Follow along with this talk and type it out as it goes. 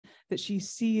that she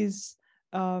sees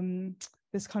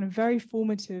this kind of very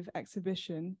formative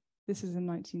exhibition. This is in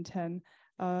 1910.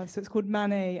 So it's called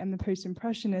Manet and the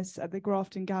Post-Impressionists at the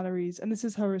Grafton Galleries. And this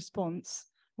is her response.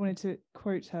 I wanted to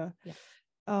quote her.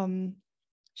 Yeah.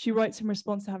 She writes in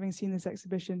response to having seen this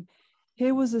exhibition,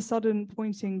 "Here was a sudden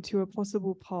pointing to a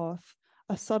possible path,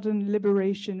 a sudden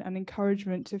liberation and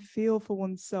encouragement to feel for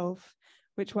oneself,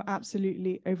 which were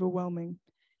absolutely overwhelming.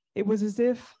 It was as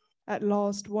if, at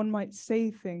last, one might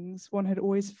say things one had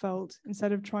always felt,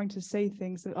 instead of trying to say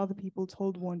things that other people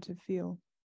told one to feel."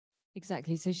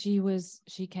 Exactly. So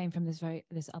she came from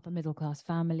this upper middle class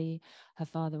family. Her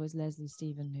father was Leslie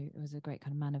Stephen, who was a great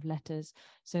kind of man of letters.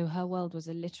 So her world was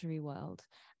a literary world.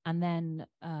 And then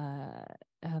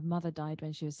her mother died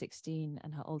when she was 16,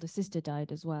 and her older sister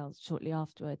died as well shortly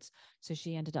afterwards. So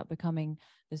she ended up becoming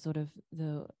the sort of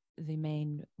the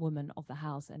main woman of the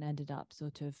house, and ended up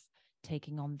sort of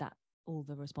taking on all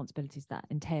the responsibilities that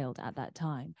entailed at that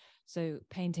time. So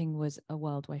painting was a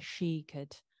world where she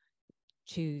could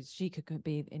choose, she could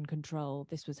be in control.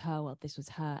 This was her world, this was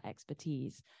her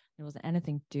expertise. It wasn't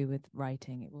anything to do with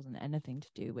writing, it wasn't anything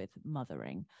to do with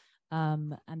mothering.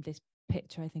 And this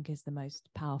picture, I think, is the most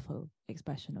powerful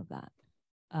expression of that.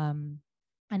 And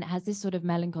it has this sort of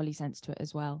melancholy sense to it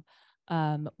as well,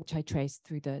 which I trace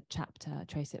through the chapter,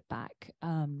 trace it back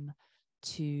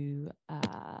to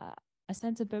a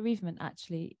sense of bereavement,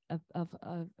 actually,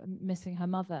 of missing her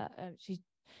mother.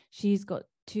 She's got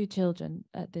 2 children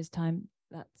at this time.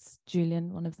 That's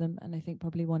Julian, one of them, and I think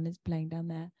probably one is playing down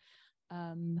there.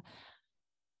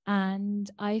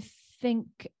 And I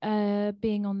think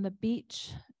being on the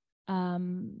beach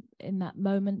in that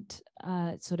moment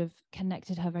sort of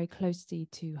connected her very closely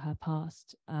to her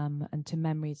past, and to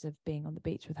memories of being on the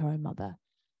beach with her own mother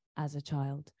as a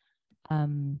child.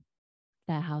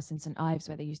 Their house in St. Ives,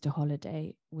 where they used to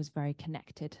holiday, was very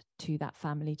connected to that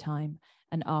family time.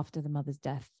 And after the mother's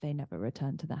death, they never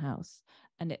returned to the house.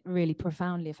 And it really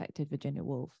profoundly affected Virginia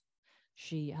Woolf.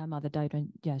 Her mother died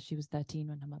when, she was 13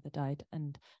 when her mother died.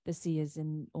 And the sea is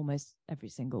in almost every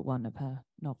single one of her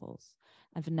novels.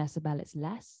 And Vanessa Bell, it's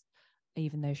less,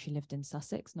 even though she lived in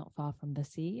Sussex, not far from the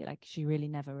sea. Like, she really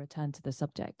never returned to the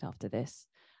subject after this.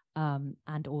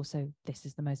 And also, this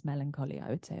is the most melancholy, I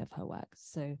would say, of her works.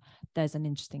 So there's an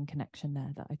interesting connection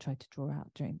there that I tried to draw out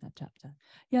during that chapter.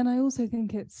 Yeah, and I also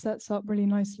think it sets up really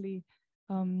nicely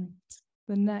the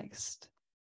next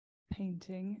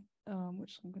painting,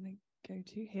 which I'm going to go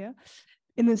to here,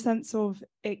 in the sense of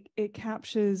it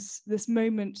captures this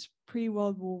moment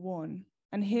pre-World War One.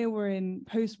 And here we're in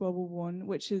post-World War One,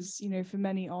 which is, for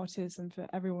many artists and for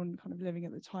everyone kind of living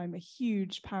at the time, a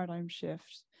huge paradigm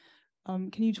shift.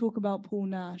 Can you talk about Paul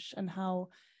Nash and how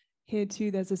here too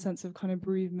there's a sense of kind of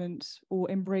bereavement or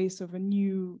embrace of a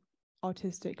new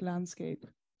artistic landscape?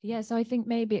 Yeah, so I think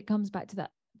maybe it comes back to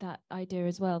that idea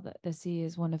as well, that the sea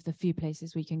is one of the few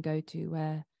places we can go to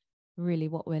where really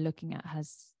what we're looking at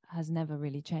has never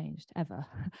really changed, ever,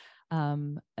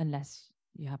 unless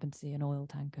you happen to see an oil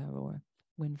tanker or a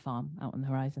wind farm out on the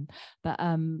horizon. But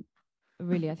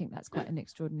really, I think that's quite an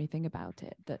extraordinary thing about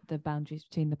it, that the boundaries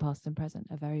between the past and present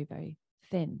are very, very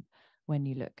thin when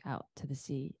you look out to the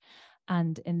sea.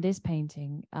 And in this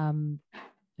painting,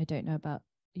 I don't know about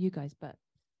you guys, but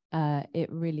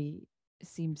it really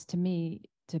seems to me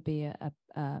to be a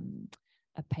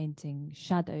painting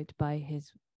shadowed by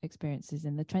his experiences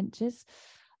in the trenches.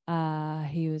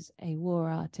 He was a war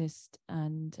artist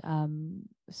and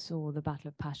saw the Battle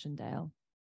of Passchendaele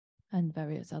and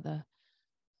various other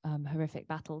horrific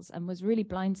battles, and was really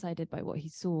blindsided by what he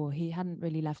saw. He hadn't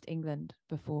really left England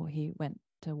before he went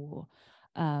to war.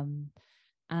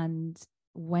 And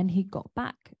when he got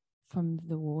back from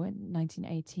the war in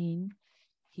 1918,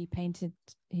 he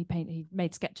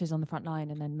made sketches on the front line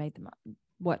and then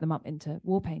worked them up into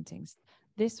war paintings.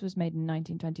 This was made in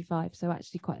 1925, so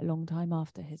actually quite a long time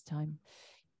after his time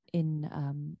in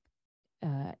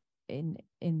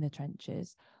the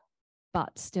trenches,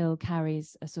 but still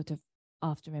carries a sort of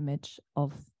after image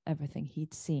of everything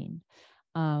he'd seen.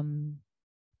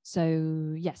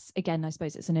 So yes, again, I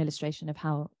suppose it's an illustration of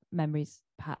how memories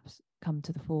perhaps come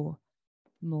to the fore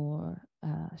more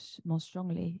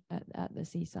strongly at the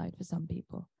seaside for some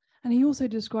people. And he also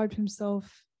described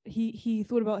himself, he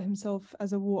thought about himself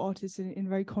as a war artist in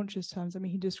very conscious terms. I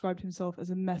mean, he described himself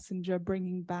as a messenger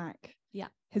bringing back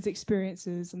his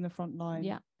experiences in the front line.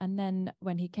 Yeah, and then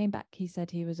when he came back, he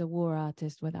said he was a war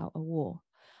artist without a war.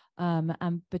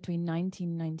 And between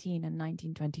 1919 and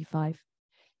 1925,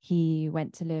 he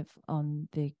went to live on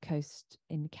the coast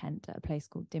in Kent at a place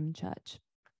called Dymchurch,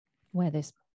 where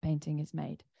this painting is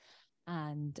made.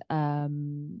 And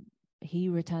he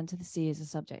returned to the sea as a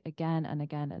subject again and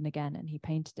again and again, and he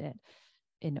painted it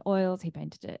in oils, he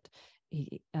painted it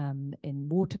in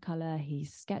watercolor, he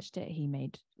sketched it, he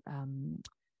made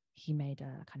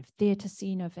a kind of theatre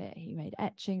scene of it, he made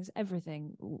etchings,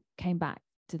 everything came back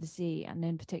to the sea, and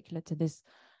in particular to this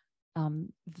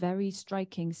very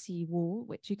striking sea wall,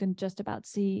 which you can just about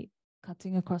see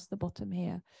cutting across the bottom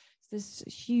here. It's this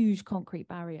huge concrete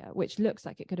barrier, which looks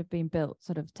like it could have been built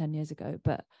sort of 10 years ago,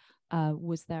 but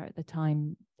was there at the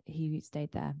time he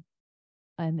stayed there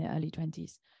in the early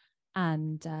 20s.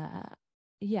 And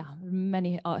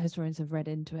many art historians have read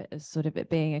into it as sort of it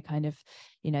being a kind of,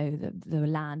 the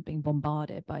land being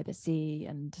bombarded by the sea,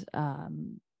 and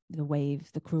the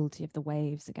waves, the cruelty of the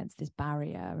waves against this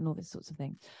barrier, and all these sorts of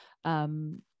things.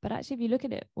 But actually, if you look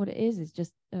at it, what it is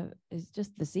just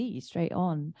the sea straight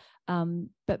on.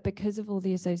 But because of all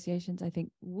the associations I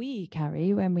think we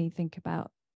carry when we think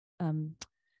about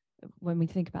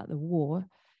the war,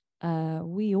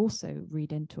 we also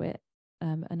read into it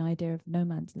an idea of no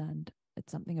man's land.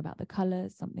 It's something about the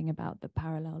colors, something about the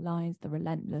parallel lines, the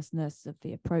relentlessness of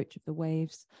the approach of the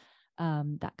waves,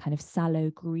 that kind of sallow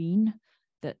green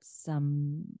that's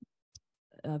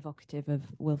evocative of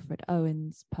Wilfred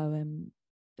Owen's poem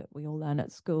that we all learn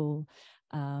at school,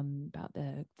 about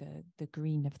the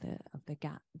green of the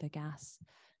gas.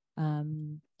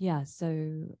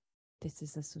 So this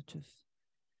is a sort of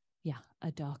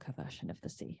a darker version of the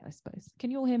sea, I suppose.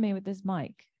 Can you all hear me with this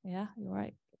mic? Yeah, you're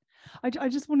right. I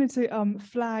just wanted to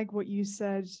flag what you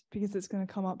said, because it's going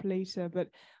to come up later. But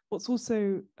what's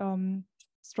also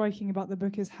striking about the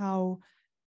book is how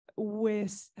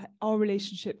our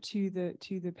relationship to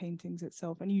the paintings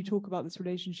itself. And you talk about this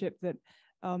relationship that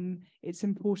it's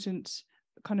important,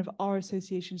 kind of our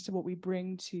associations to what we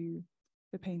bring to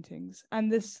the paintings.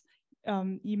 And this,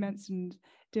 you mentioned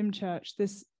Dymchurch.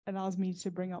 This allows me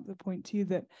to bring up the point too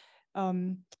that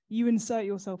you insert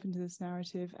yourself into this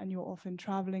narrative, and you're often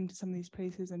traveling to some of these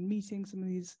places and meeting some of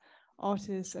these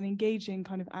artists and engaging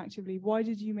kind of actively. Why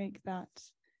did you make that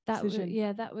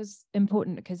decision? That was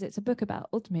important, because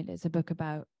ultimately it's a book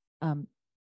about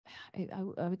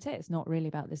I would say it's not really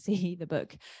about the sea, the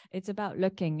book. It's about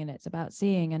looking, and it's about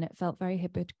seeing, and it felt very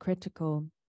hypocritical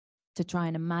to try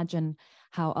and imagine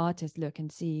how artists look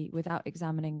and see without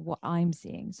examining what I'm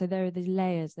seeing. So there are these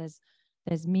layers.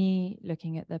 There's me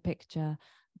looking at the picture.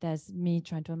 There's me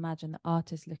trying to imagine the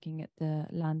artist looking at the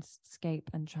landscape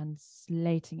and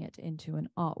translating it into an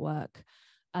artwork.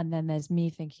 And then there's me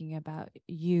thinking about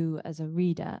you as a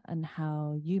reader and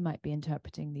how you might be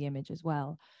interpreting the image as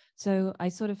well. So I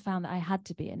sort of found that I had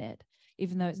to be in it,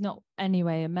 even though it's not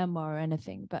anyway a memoir or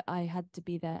anything, but I had to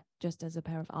be there just as a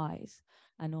pair of eyes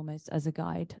and almost as a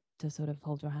guide to sort of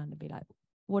hold your hand and be like,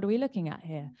 what are we looking at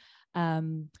here?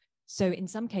 So in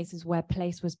some cases where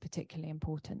place was particularly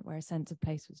important, where a sense of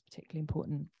place was particularly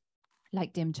important,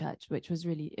 like Dymchurch, which was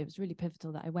really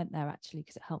pivotal that I went there actually,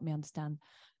 because it helped me understand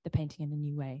the painting in a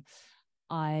new way.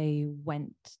 I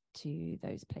went to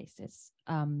those places,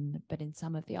 but in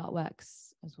some of the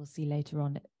artworks, as we'll see later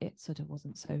on, it sort of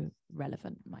wasn't so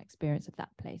relevant. My experience of that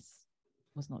place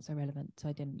was not so relevant, so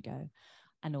I didn't go.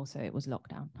 And also it was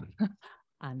lockdown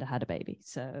and I had a baby.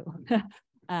 So,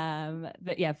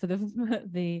 but yeah, for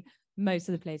the most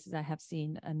of the places I have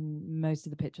seen, and most of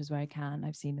the pictures where I can,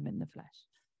 I've seen them in the flesh.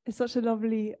 It's such a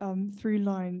lovely through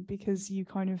line, because you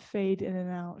kind of fade in and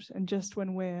out, and just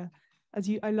when we're,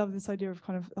 I love this idea of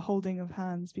kind of the holding of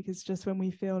hands, because just when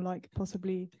we feel like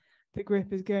possibly the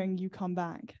grip is going, you come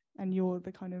back and you're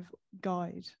the kind of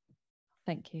guide.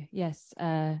 Thank you. Yes,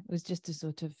 it was just a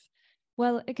sort of,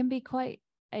 well, it can be quite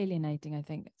alienating, I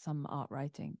think, some art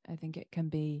writing. I think it can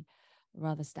be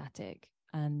rather static,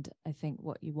 and I think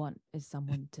what you want is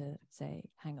someone to say,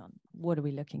 hang on, what are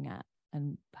we looking at,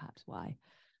 and perhaps why.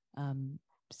 And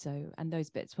those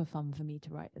bits were fun for me to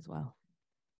write as well.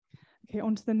 Okay,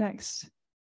 on to the next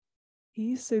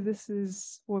piece. So this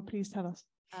is, well, please tell us.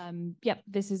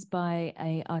 This is by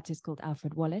an artist called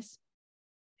Alfred Wallace,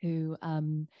 who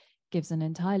gives an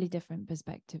entirely different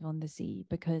perspective on the sea,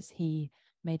 because he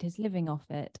made his living off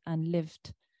it and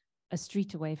lived a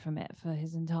street away from it for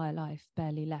his entire life,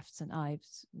 barely left St.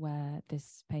 Ives, where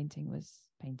this painting was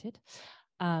painted.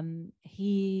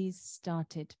 He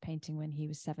started painting when he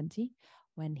was 70,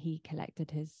 when he collected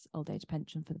his old age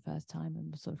pension for the first time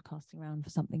and was sort of casting around for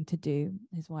something to do.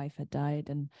 His wife had died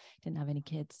and didn't have any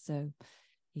kids, so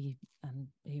he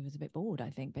was a bit bored, I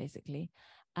think, basically.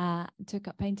 Took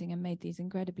up painting and made these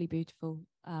incredibly beautiful,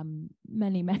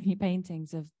 many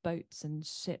paintings of boats and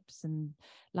ships and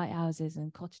lighthouses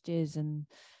and cottages, and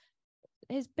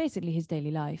basically his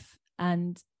daily life.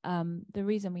 And the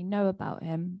reason we know about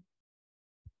him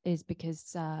is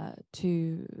because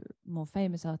two more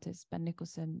famous artists, Ben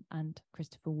Nicholson and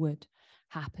Christopher Wood,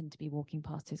 happened to be walking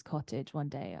past his cottage one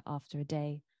day after a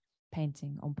day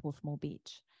painting on Porthmore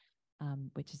Beach,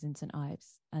 which is in St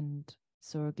Ives, and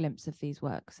saw a glimpse of these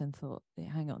works and thought,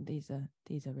 hang on, these are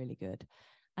really good.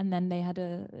 And then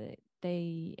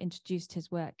they introduced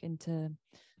his work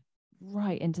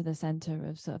right into the center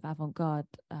of sort of avant-garde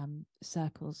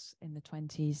circles in the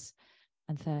 20s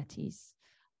and 30s.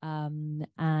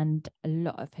 And a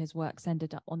lot of his works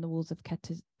ended up on the walls of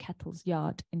Kettle's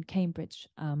Yard in Cambridge,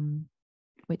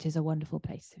 which is a wonderful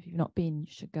place. If you've not been,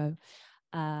 you should go.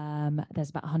 There's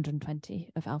about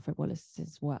 120 of Alfred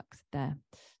Wallace's works there.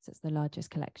 So it's the largest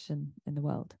collection in the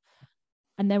world.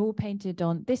 And they're all painted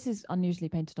on, this is unusually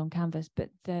painted on canvas, but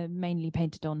they're mainly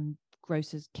painted on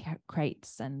grocers'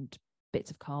 crates and bits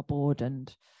of cardboard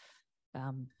and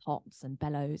pots and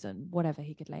bellows and whatever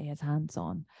he could lay his hands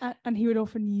on. And he would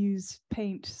often use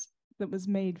paint that was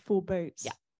made for boats.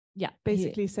 Yeah.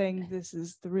 Basically saying this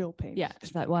is the real paint. Yeah.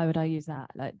 It's like, why would I use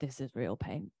that? Like, this is real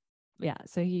paint. Yeah.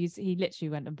 So he literally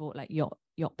went and bought like yacht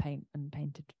paint and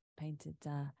painted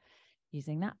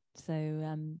using that.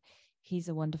 So he's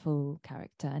a wonderful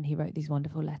character, and he wrote these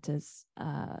wonderful letters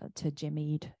to Jim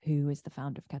Eade, who is the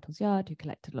founder of Kettle's Yard, who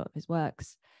collected a lot of his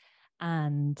works.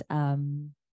 And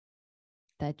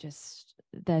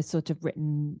they're sort of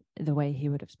written the way he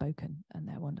would have spoken, and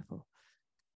they're wonderful.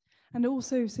 And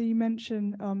also, so you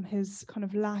mentioned his kind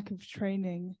of lack of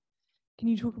training. Can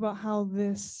you talk about how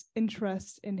this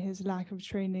interest in his lack of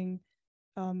training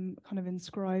kind of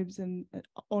inscribes in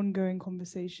ongoing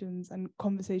conversations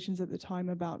at the time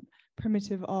about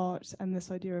primitive art and this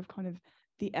idea of kind of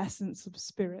the essence of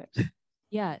spirit?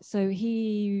 Yeah, so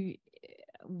he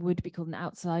would be called an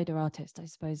outsider artist, I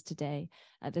suppose, today.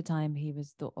 At the time, he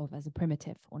was thought of as a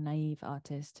primitive or naive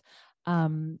artist.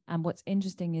 And what's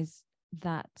interesting is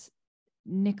that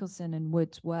Nicholson and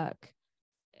Wood's work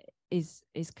ends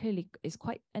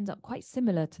up quite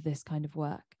similar to this kind of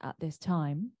work at this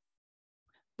time,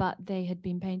 but they had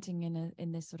been painting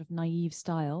in this sort of naive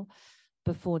style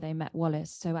before they met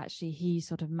Wallace. So actually, he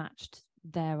sort of matched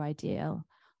their ideal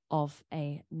of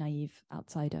a naive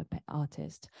outsider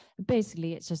artist.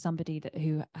 Basically, it's just somebody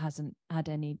who hasn't had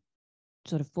any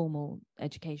sort of formal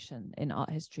education in art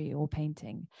history or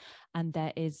painting, and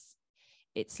it's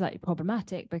slightly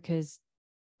problematic because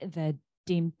they're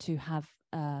deemed to have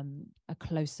a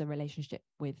closer relationship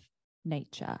with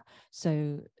nature.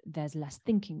 So there's less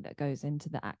thinking that goes into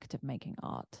the act of making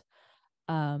art.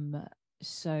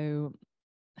 So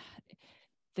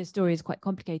the story is quite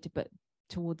complicated, but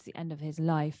towards the end of his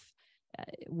life,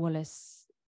 Wallace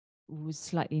was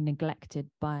slightly neglected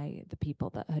by the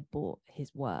people that had bought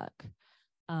his work.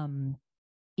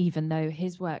 Even though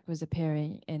his work was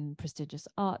appearing in prestigious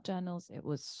art journals, it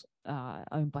was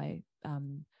owned by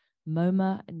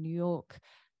MoMA in New York.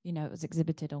 You know, it was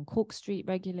exhibited on Cork Street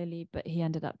regularly, but he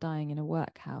ended up dying in a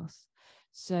workhouse.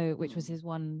 So, which was his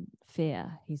one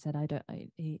fear. He said,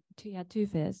 he had two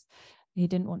fears. He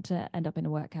didn't want to end up in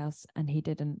a workhouse, and he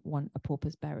didn't want a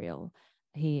pauper's burial.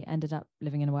 He ended up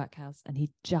living in a workhouse, and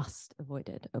he just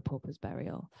avoided a pauper's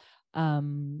burial.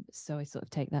 So I sort of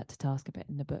take that to task a bit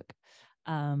in the book.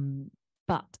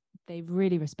 But they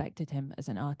really respected him as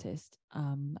an artist,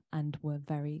 and were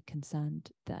very concerned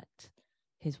that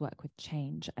his work would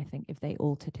change, I think, if they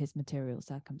altered his material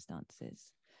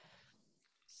circumstances.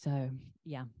 So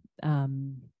yeah,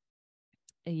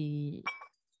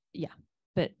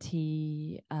 but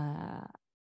he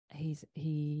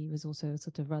was also a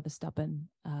sort of rather stubborn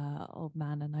old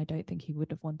man, and I don't think he would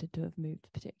have wanted to have moved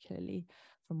particularly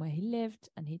from where he lived,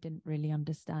 and he didn't really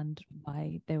understand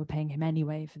why they were paying him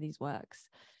anyway for these works.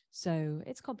 So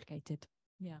it's complicated.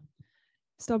 Yeah.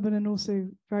 Stubborn and also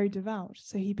very devout.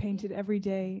 So he painted every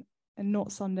day and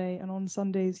not Sunday, and on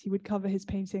Sundays he would cover his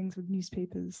paintings with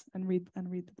newspapers and read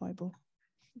the Bible.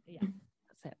 Yeah,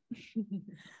 that's it.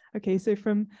 Okay, so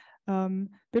from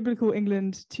biblical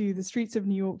England to the streets of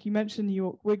New York. You mentioned New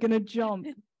York. We're going to jump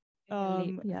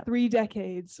 3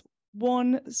 decades.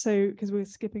 Because we're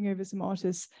skipping over some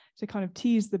artists to kind of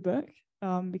tease the book,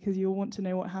 because you'll want to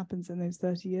know what happens in those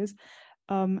 30 years.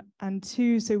 And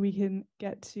 2, so we can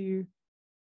get to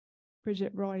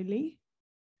Bridget Riley,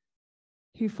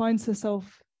 who finds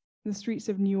herself in the streets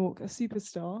of New York, a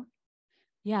superstar.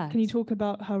 Yeah. Can you talk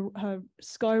about her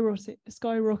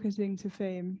skyrocketing to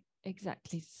fame?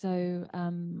 Exactly. So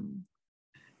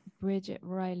Bridget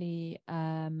Riley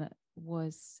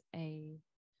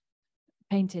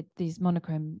painted these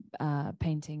monochrome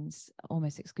paintings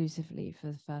almost exclusively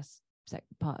for the first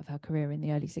part of her career in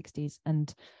the early 60s.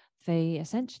 And they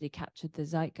essentially captured the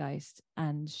zeitgeist,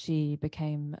 and she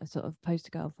became a sort of poster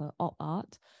girl for op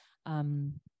art,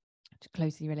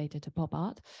 closely related to pop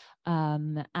art.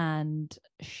 And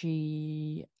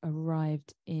she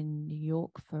arrived in New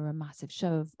York for a massive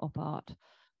show of op art,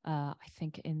 I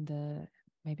think in the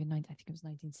I think it was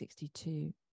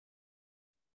 1962.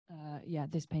 Yeah,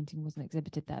 this painting wasn't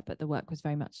exhibited there, but the work was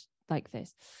very much like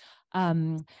this.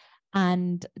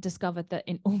 And discovered that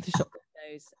in all the shop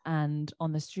windows and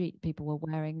on the street, people were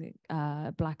wearing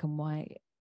black and white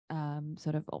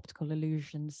sort of optical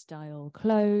illusion style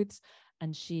clothes.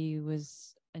 And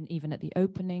even at the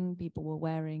opening, people were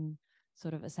wearing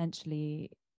sort of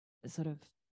essentially sort of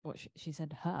what she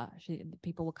said,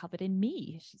 people were covered in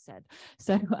me, she said.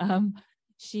 So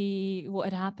what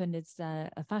had happened is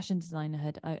a fashion designer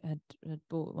had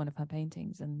bought one of her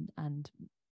paintings, and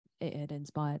it had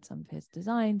inspired some of his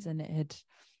designs, and it had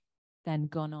then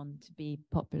gone on to be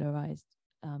popularized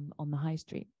on the high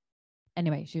street.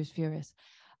 Anyway, she was furious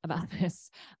about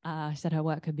this. She said her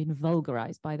work had been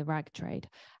vulgarized by the rag trade,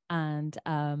 and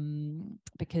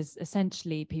because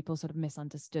essentially people sort of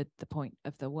misunderstood the point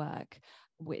of the work,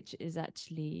 which is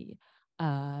actually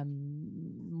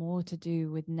more to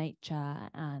do with nature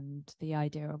and the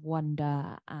idea of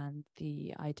wonder and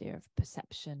the idea of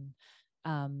perception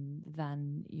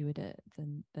than you would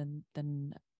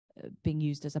than being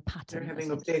used as a pattern. They're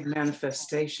having a big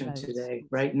manifestation today,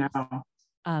 right now.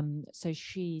 So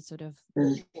she sort of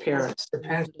in Paris.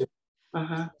 They're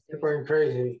going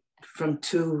crazy. From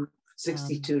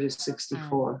 62 to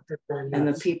 64. And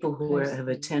the people who have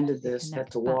attended this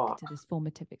had to walk. To this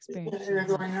formative experience They're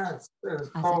going nuts. as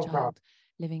a child,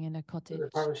 living in a cottage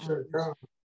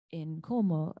in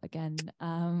Cornwall again.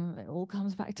 It all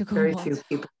comes back to Very Cornwall. few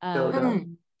people showed up.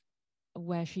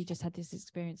 Where she just had these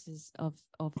experiences of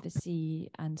the sea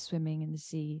and swimming in the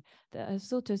sea that are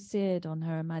sort of seared on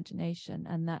her imagination,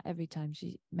 and that every time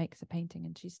she makes a painting,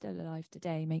 and she's still alive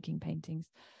today making paintings,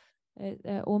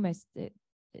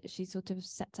 she sort of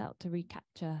sets out to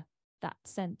recapture that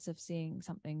sense of seeing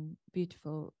something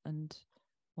beautiful and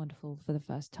wonderful for the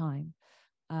first time.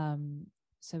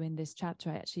 So in this chapter,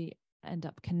 I actually end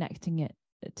up connecting it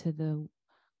to the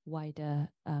wider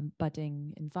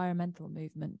budding environmental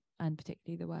movement, and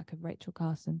particularly the work of Rachel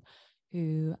Carson,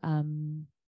 who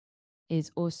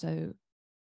is also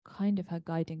kind of, her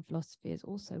guiding philosophy is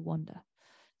also wonder.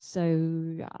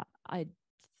 So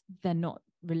they're not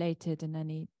related in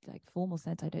any like formal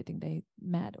sense. I don't think they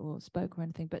met or spoke or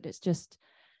anything, but it's just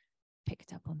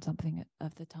picked up on something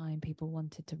of the time. People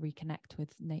wanted to reconnect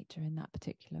with nature in that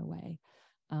particular way.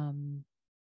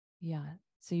 Yeah.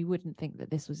 So you wouldn't think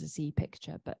that this was a sea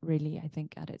picture, but really, I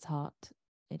think at its heart,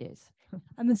 it is.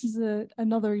 And this is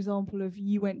another example of,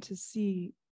 you went to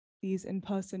see these in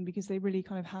person because they really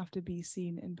kind of have to be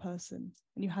seen in person,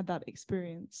 and you had that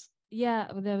experience. Yeah,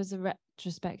 well, there was a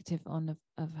retrospective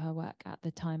of her work at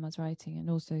the time I was writing, and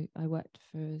also I worked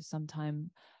for some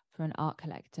time for an art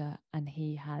collector, and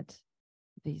he had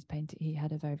these paintings. He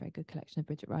had a very, very good collection of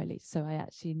Bridget Riley's, so I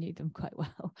actually knew them quite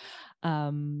well,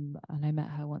 and I met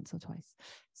her once or twice.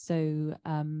 So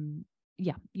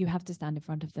yeah, you have to stand in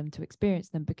front of them to experience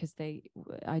them, because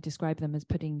I describe them as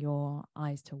putting your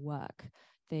eyes to work.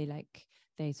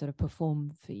 They sort of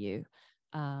perform for you,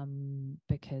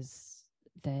 because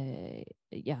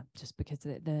because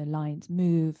the lines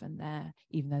move, and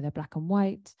even though they're black and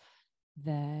white,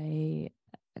 the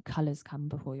colors come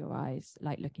before your eyes,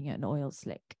 like looking at an oil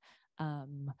slick.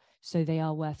 So they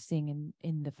are worth seeing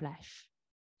in the flesh,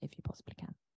 if you possibly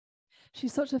can.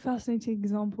 She's such a fascinating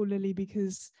example, Lily,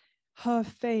 because her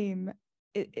fame,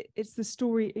 it's the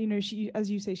story, she, as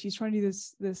you say, she's trying to do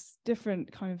this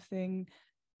different kind of thing,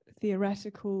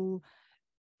 theoretical,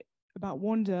 about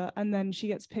wonder, and then she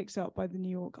gets picked up by the New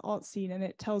York art scene, and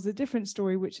it tells a different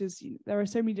story, which is, there are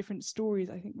so many different stories,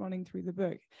 I think, running through the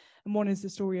book, and one is the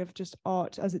story of just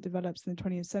art as it develops in the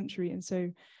 20th century. And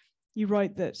so you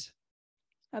write that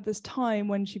at this time,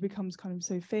 when she becomes kind of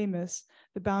so famous,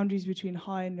 the boundaries between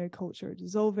high and low culture are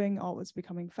dissolving. Art was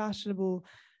becoming fashionable,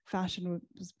 fashion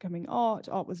was becoming art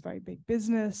was very big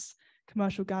business,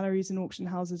 commercial galleries and auction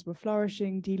houses were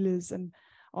flourishing, dealers and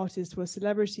artists were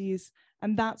celebrities,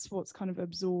 and that's what's kind of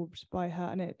absorbed by her.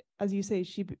 And it, as you say,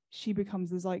 she becomes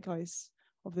the zeitgeist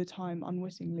of the time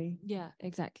unwittingly. Yeah,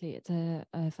 exactly. It's a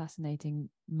fascinating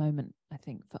moment, I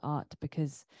think, for art,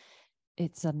 because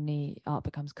art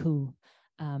becomes cool,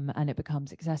 and it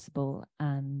becomes accessible,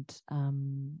 and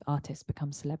artists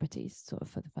become celebrities sort of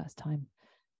for the first time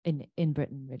in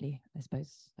Britain, really. I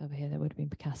suppose over here there would have been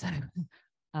Picasso,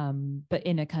 but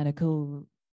in a kind of cool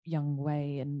young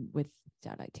way, and with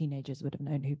like teenagers would have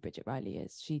known who Bridget Riley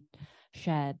is. She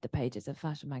shared the pages of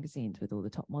fashion magazines with all the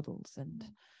top models, and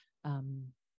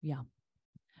yeah.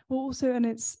 Well, also, and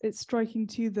it's striking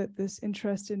too that this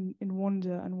interest in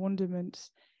wonder and wonderment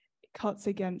cuts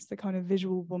against the kind of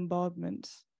visual bombardment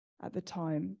at the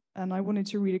time. And I wanted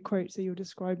to read a quote. So you're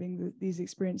describing these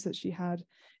experiences that she had.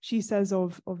 She says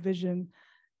of vision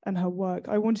and her work,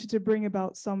 "I wanted to bring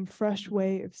about some fresh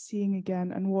way of seeing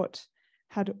again, and what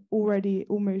had already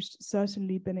almost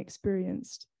certainly been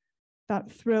experienced,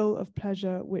 that thrill of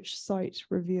pleasure which sight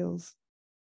reveals."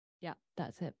 Yeah,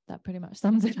 that's it. That pretty much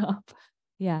sums it up.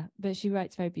 Yeah, but she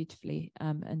writes very beautifully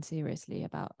and seriously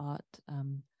about art.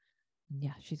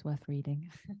 Yeah, she's worth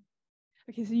reading.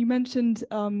 Okay, so you mentioned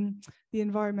the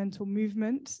environmental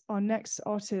movement. Our next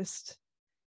artist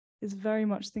is very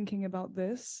much thinking about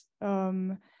this.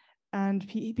 And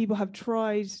people have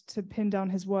tried to pin down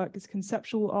his work as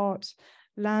conceptual art,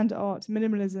 land art,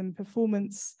 minimalism,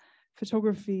 performance,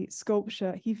 photography,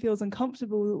 sculpture. He feels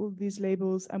uncomfortable with all these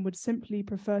labels and would simply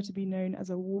prefer to be known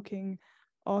as a walking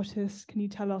artist. Can you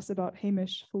tell us about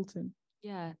Hamish Fulton?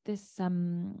 Yeah, this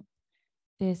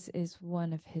is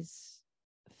one of his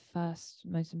first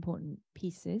most important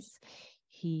pieces.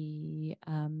 He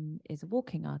is a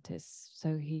walking artist,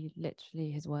 so he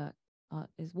literally, his work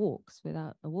is walks.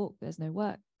 Without a walk, there's no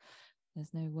work.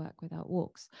 There's no work without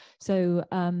walks. So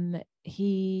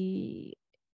he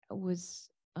was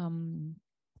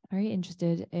very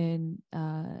interested in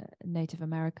Native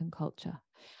American culture,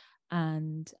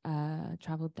 and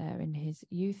traveled there in his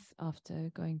youth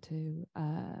after going to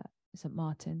St.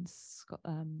 Martin's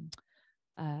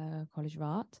College of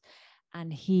Art,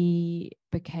 and he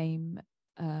became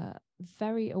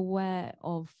very aware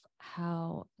of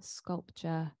how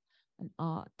sculpture and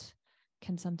art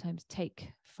can sometimes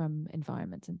take from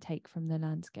environments and take from the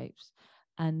landscapes.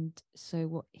 And so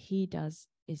what he does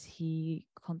is he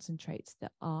concentrates the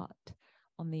art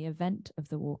on the event of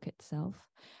the walk itself,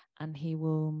 and he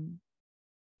will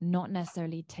not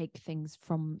necessarily take things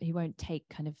from, he won't take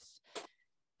kind of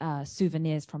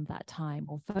souvenirs from that time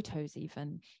or photos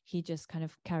even. He just kind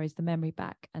of carries the memory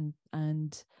back and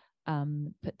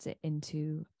puts it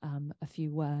into a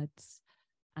few words,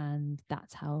 and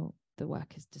that's how the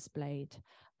work is displayed.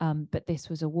 But this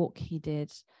was a walk he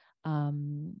did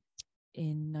in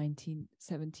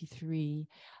 1973.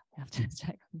 I have to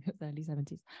check, it was early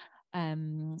 70s,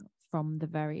 from the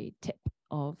very tip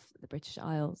of the British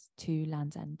Isles to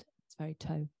Land's End. It's very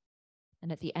toe.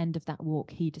 And at the end of that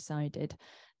walk, he decided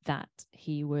that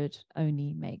he would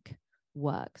only make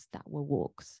works that were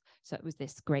walks. So it was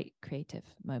this great creative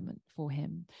moment for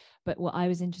him. But what I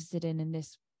was interested in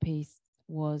this piece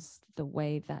was the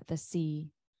way that the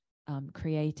sea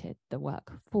created the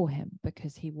work for him,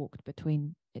 because he walked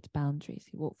between its boundaries.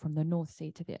 He walked from the North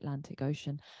Sea to the Atlantic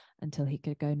Ocean until he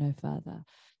could go no further.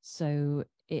 So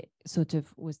it sort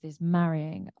of was this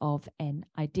marrying of an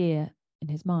idea in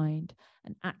his mind,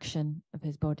 an action of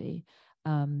his body,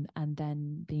 and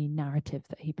then the narrative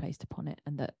that he placed upon it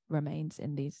and that remains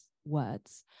in these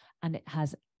words. And it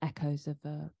has echoes of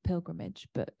a pilgrimage,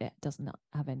 but it does not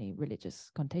have any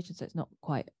religious connotation, so it's not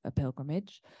quite a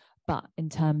pilgrimage. But in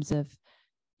terms of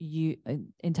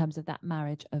that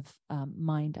marriage of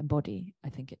mind and body, I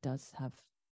think it does have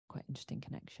quite interesting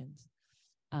connections.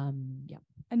 Yeah.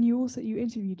 And you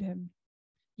interviewed him.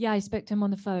 Yeah, I spoke to him on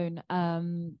the phone,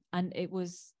 and it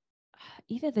was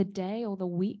either the day or the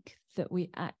week that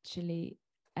we actually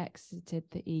exited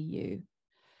the EU.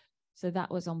 So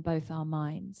that was on both our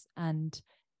minds. And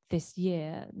this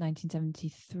year,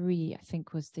 1973, I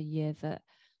think, was the year that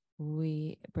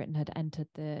Britain had entered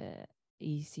the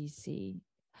ECC.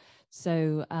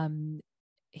 So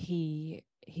he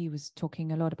was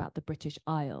talking a lot about the British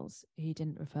Isles. He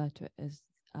didn't refer to it as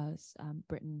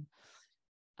Britain.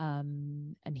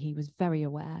 And he was very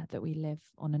aware that we live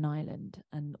on an island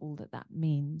and all that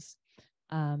means.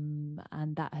 And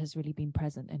that has really been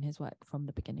present in his work from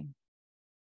the beginning.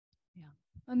 Yeah.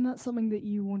 And that's something that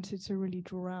you wanted to really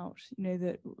draw out,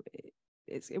 that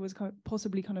it was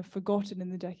possibly kind of forgotten in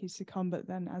the decades to come, but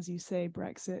then, as you say,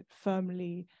 Brexit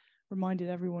firmly reminded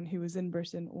everyone who was in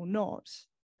Britain or not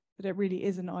that it really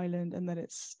is an island and that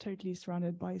it's totally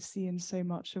surrounded by sea. And so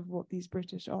much of what these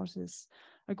British artists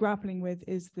are grappling with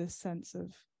is this sense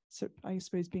of, I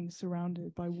suppose, being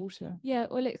surrounded by water. Yeah,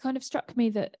 well, it kind of struck me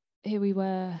that here we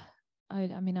were. I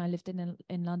lived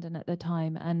in London at the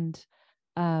time, and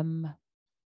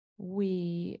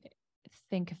we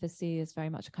think of the sea as very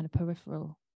much a kind of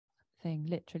peripheral thing,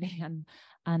 literally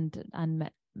and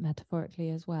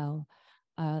metaphorically as well,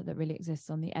 that really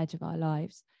exists on the edge of our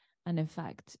lives. And in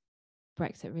fact,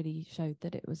 Brexit really showed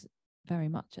that it was very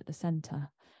much at the center.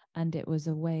 And it was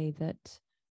a way that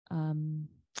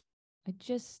I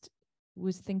just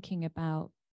was thinking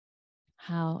about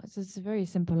how, so it's a very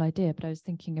simple idea, but I was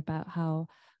thinking about how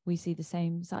we see the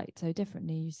same site so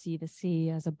differently. You see the sea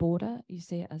as a border, you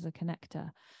see it as a connector,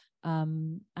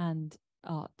 and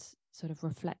art sort of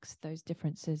reflects those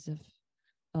differences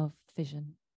of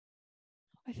vision.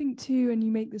 I think too, and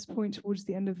you make this point towards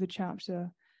the end of the chapter,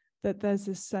 that there's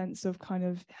this sense of kind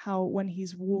of how when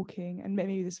he's walking, and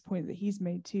maybe this point that he's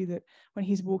made too, that when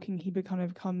he's walking, he kind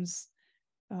of comes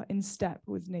in step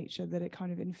with nature, that it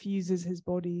kind of infuses his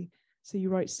body. So you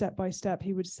write, step by step,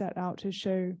 he would set out to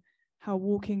show how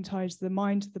walking ties the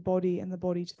mind to the body and the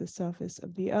body to the surface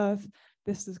of the earth.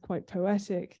 This is quite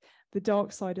poetic. The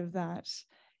dark side of that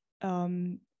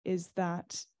is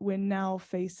that we're now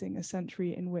facing a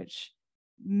century in which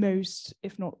most,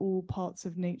 if not all, parts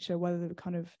of nature, whether they're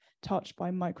kind of touched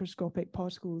by microscopic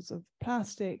particles of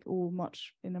plastic or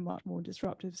in a much more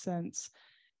disruptive sense,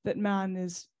 that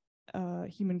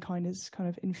humankind is kind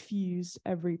of infused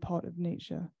every part of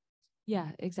nature. Yeah,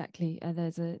 exactly.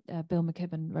 There's Bill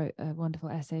McKibben wrote a wonderful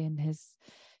essay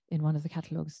in one of the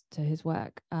catalogues to his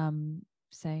work,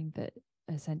 saying that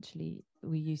essentially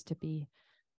there used to be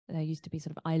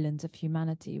sort of islands of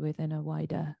humanity within a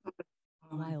wider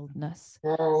wildness,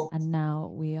 and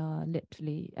now we are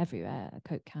literally everywhere.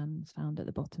 Coke cans found at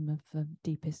the bottom of the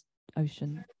deepest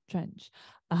ocean trench.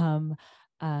 So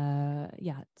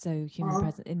human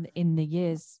presence in the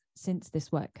years since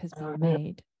this work has been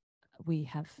made,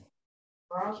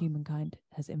 humankind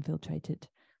has infiltrated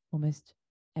almost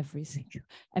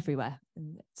everywhere.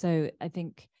 And so I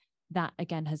think that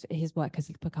again his work has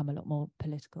become a lot more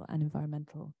political and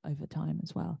environmental over time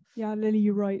as well. Yeah, Lily,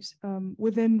 you're right.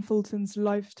 Within Fulton's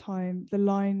lifetime, the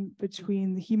line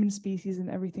between the human species and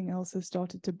everything else has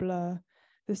started to blur.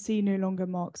 The sea no longer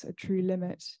marks a true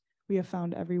limit. We are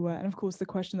found everywhere. And of course, the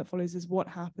question that follows is what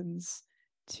happens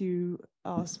to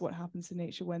us, what happens to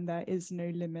nature when there is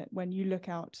no limit, when you look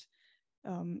out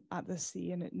at the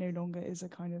sea and it no longer is a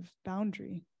kind of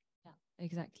boundary. Yeah,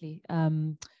 exactly.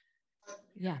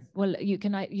 Well,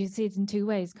 you see it in two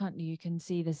ways, can't you? You can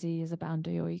see the sea as a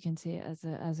boundary, or you can see it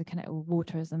as a connect, or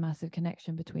water as a massive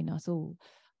connection between us all.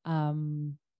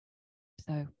 So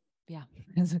yeah,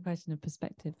 it's a question of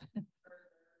perspective.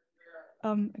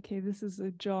 Okay, this is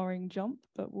a jarring jump,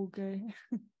 but we'll go.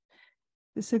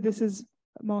 So this is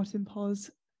Martin Parr's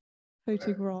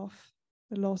photograph,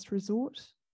 The Last Resort.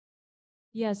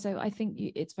 Yeah, so I think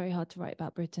it's very hard to write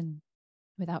about Britain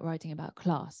without writing about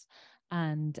class.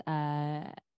 And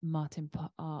Martin Parr,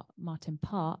 a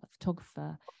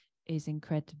photographer, is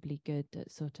incredibly good at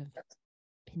sort of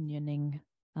pinioning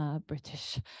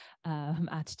British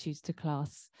attitudes to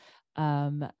class.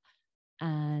 And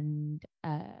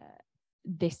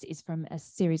this is from a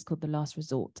series called The Last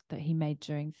Resort that he made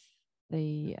during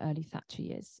the early Thatcher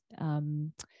years.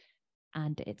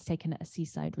 And it's taken at a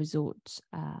seaside resort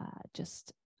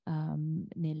just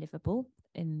near Liverpool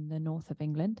in the north of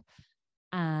England.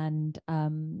 And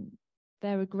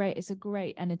it's a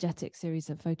great energetic series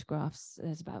of photographs.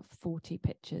 There's about 40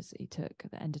 pictures he took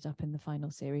that ended up in the final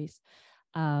series.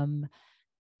 And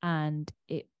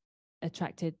it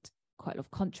attracted quite a lot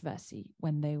of controversy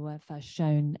when they were first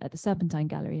shown at the Serpentine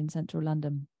Gallery in central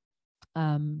London.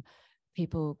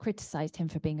 People criticized him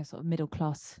for being a sort of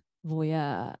middle-class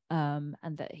voyeur,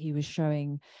 and that he was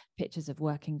showing pictures of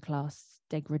working class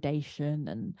degradation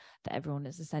and that everyone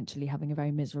is essentially having a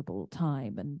very miserable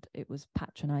time, and it was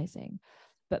patronizing.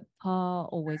 But Parr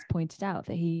always pointed out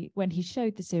that when he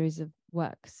showed the series of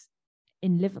works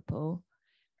in Liverpool,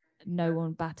 no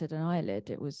one batted an eyelid.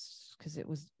 It was because it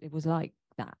was like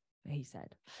that, he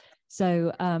said.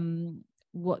 So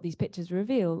what these pictures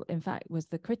reveal, in fact, was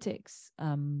the critics'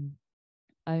 own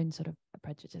sort of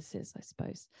prejudices, I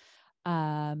suppose,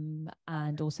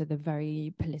 and also the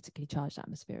very politically charged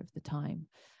atmosphere of the time.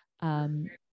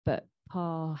 But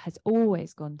Parr has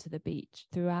always gone to the beach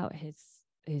throughout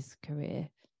his career,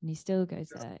 and he still goes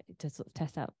there to sort of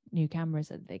test out new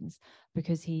cameras and things,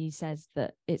 because he says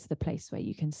that it's the place where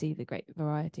you can see the great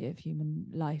variety of human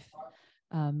life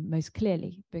most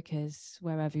clearly, because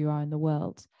wherever you are in the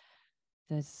world,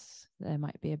 there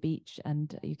might be a beach,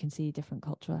 and you can see different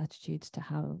cultural attitudes to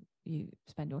how you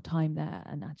spend your time there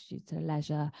and attitudes to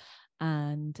leisure.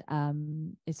 And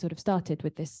it sort of started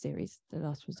with this series, The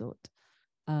Last Resort,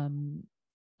 and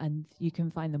you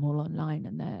can find them all online,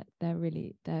 and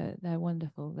they're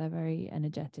wonderful. They're very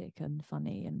energetic and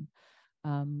funny and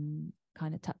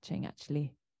kind of touching,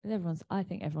 actually. I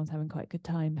think everyone's having quite a good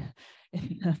time.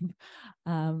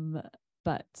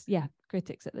 But yeah,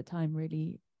 critics at the time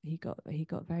really, he got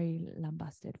very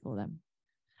lambasted for them.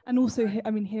 And also,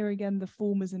 I mean, here again, the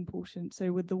form is important.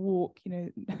 So with the walk, you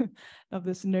know, of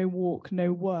this no walk,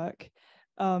 no work,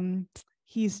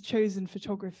 he's chosen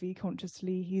photography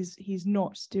consciously. He's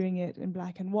not doing it in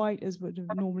black and white as would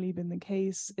have normally been the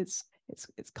case. It's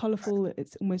colorful.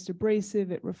 It's almost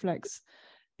abrasive. It reflects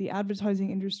the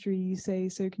advertising industry, you say.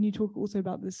 So can you talk also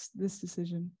about this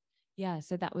decision? Yeah,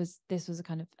 so this was a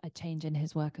kind of a change in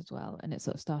his work as well, and it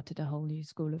sort of started a whole new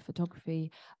school of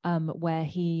photography, where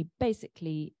he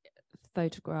basically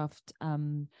photographed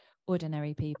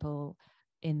ordinary people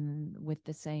with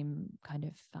the same kind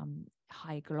of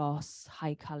high gloss,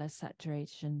 high color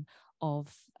saturation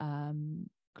of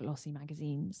glossy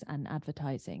magazines and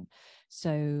advertising.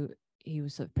 So he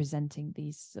was sort of presenting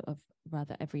these sort of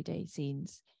rather everyday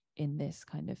scenes in this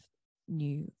kind of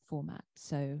new format.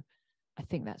 So I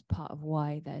think that's part of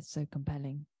why they're so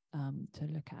compelling to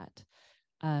look at.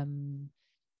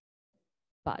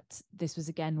 But this was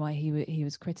again why he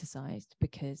was criticized,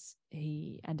 because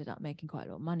he ended up making quite a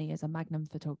lot of money as a Magnum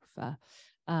photographer.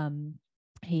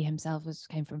 He himself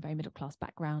came from a very middle class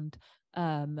background.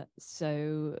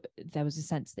 So there was a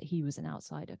sense that he was an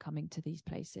outsider coming to these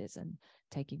places and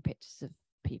taking pictures of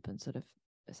people and sort of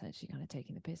essentially kind of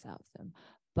taking the piss out of them.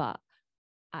 But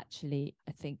actually,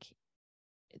 I think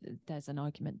there's an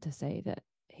argument to say that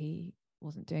he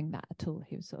wasn't doing that at all.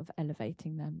 He was sort of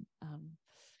elevating them.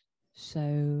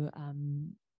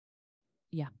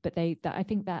 Yeah, but I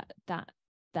think that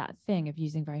thing of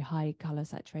using very high color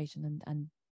saturation and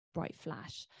bright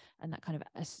flash and that kind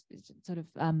of sort of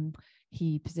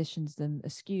he positions them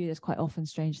askew. There's quite often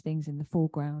strange things in the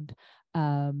foreground,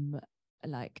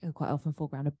 like quite often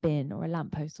foreground a bin or a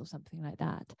lamppost or something like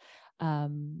that.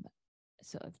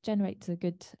 Sort of generates a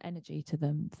good energy to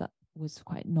them that was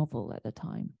quite novel at the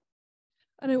time.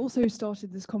 And it also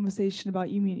started this conversation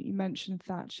about, you mentioned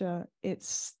Thatcher.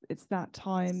 It's that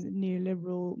time,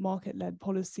 neoliberal market-led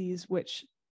policies, which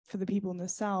for the people in the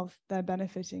South, they're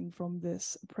benefiting from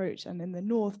this approach. And in the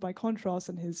North, by contrast,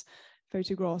 and his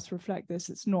photographs reflect this,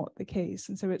 it's not the case.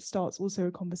 And so it starts also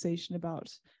a conversation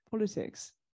about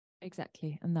politics.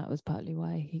 Exactly. And that was partly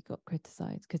why he got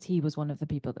criticized, because he was one of the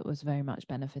people that was very much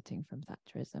benefiting from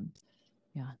Thatcherism.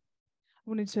 Yeah. I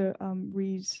wanted to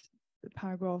read the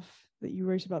paragraph that you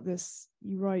wrote about this.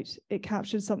 You write, "It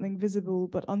captured something visible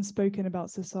but unspoken about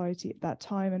society at that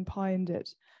time and pined it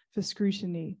for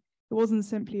scrutiny. It wasn't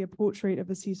simply a portrait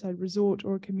of a seaside resort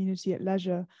or a community at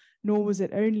leisure, nor was it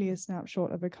only a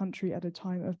snapshot of a country at a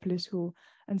time of political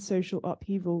and social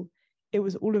upheaval. It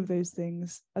was all of those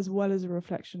things, as well as a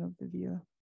reflection of the viewer."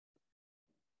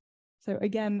 So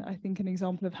again, I think an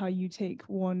example of how you take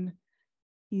one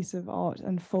piece of art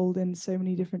and fold in so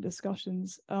many different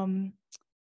discussions.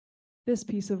 This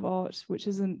piece of art, which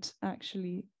isn't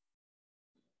actually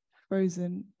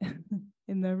frozen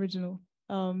in the original,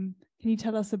 can you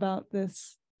tell us about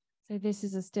this? So this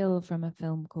is a still from a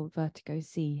film called Vertigo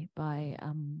Sea by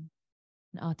an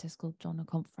artist called John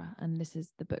Okomfra, and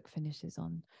the book finishes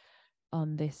on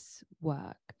this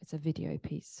work. It's a video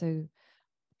piece. So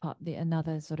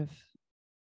another sort of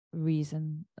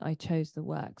reason I chose the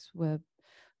works was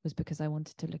because I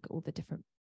wanted to look at all the different,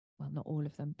 well, not all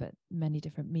of them, but many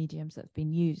different mediums that have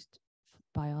been used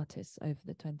by artists over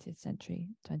the 20th century,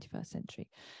 21st century.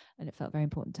 And it felt very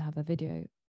important to have a video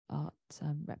art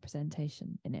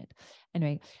representation in it.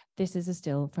 Anyway, this is a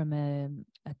still from a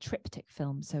triptych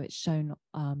film. So it's shown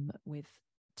with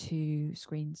two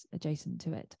screens adjacent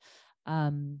to it.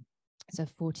 It's a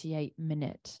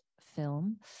 48-minute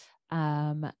film,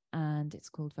 and it's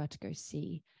called Vertigo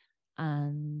Sea.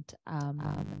 And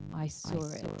I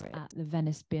saw it at the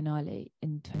Venice Biennale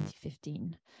in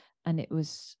 2015, and it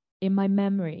was, in my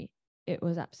memory, it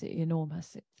was absolutely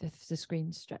enormous. The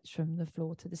screen stretched from the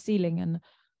floor to the ceiling, and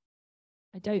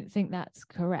I don't think that's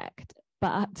correct,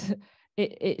 but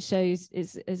it shows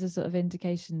is a sort of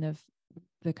indication of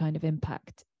the kind of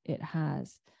impact it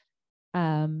has.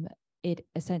 It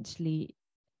essentially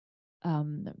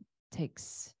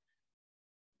takes,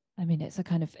 I mean, it's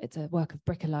a work of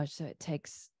bricolage. So it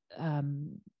takes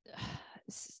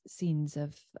scenes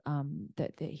of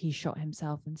that he shot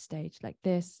himself and staged like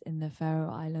this in the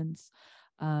Faroe Islands,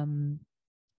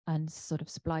 and sort of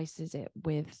splices it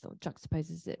with, or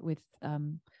juxtaposes it with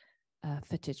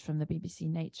footage from the BBC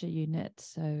Nature Unit,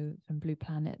 so from Blue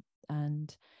Planet,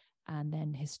 and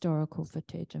then historical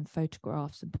footage and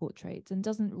photographs and portraits, and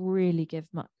doesn't really give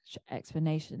much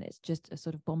explanation. It's just a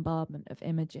sort of bombardment of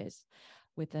images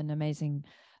with an amazing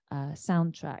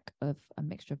soundtrack of a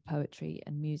mixture of poetry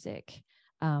and music,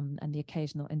 and the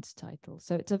occasional intertitle.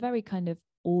 So it's a very kind of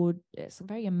it's a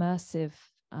very immersive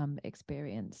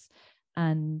experience.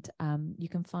 And you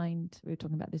can find, we were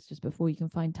talking about this just before, you can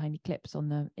find tiny clips on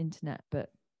the internet, but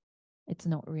it's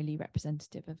not really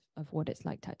representative of what it's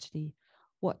like to actually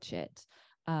watch it.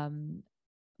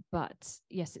 But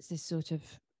yes, it's this sort of,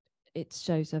 it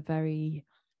shows a very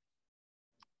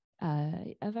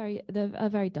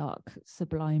dark,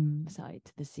 sublime side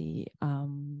to the sea.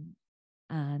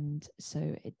 And so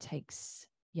it takes,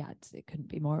 it couldn't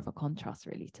be more of a contrast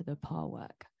really to the Parr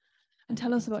work. And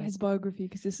tell us about his biography,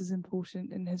 because this is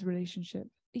important in his relationship.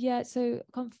 Yeah, so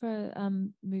Comfer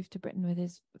moved to Britain with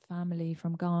his family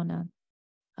from Ghana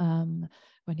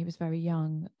when he was very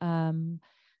young,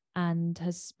 and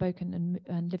has spoken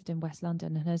and lived in West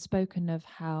London, and has spoken of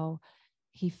how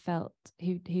he felt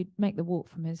he'd make the walk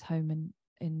from his home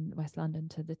in West London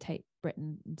to the Tate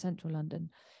Britain in central London,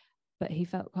 but he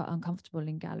felt quite uncomfortable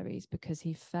in galleries because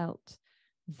he felt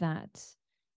that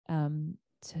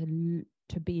to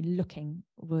be looking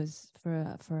was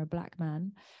for a black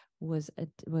man was a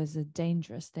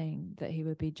dangerous thing, that he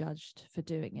would be judged for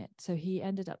doing it. So he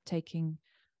ended up taking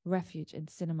refuge in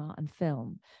cinema and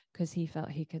film because he felt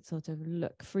he could sort of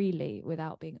look freely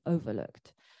without being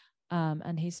overlooked.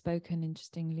 And he's spoken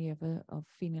interestingly of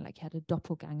feeling like he had a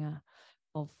doppelganger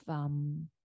of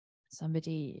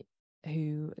somebody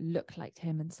who looked like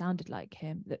him and sounded like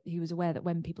him, that he was aware that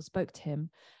when people spoke to him,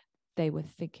 they were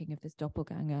thinking of this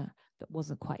doppelganger that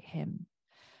wasn't quite him.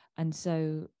 And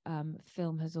so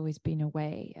film has always been a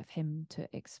way of him to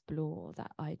explore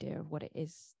that idea of what it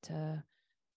is to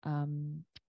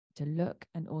look,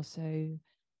 and also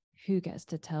who gets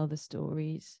to tell the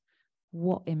stories,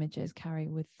 what images carry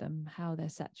with them, how they're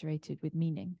saturated with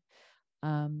meaning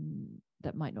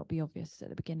that might not be obvious at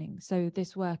the beginning. So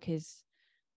this work is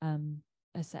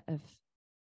a set of,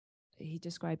 he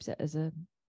describes it as a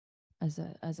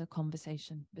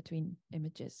conversation between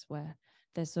images where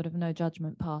there's sort of no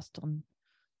judgment passed on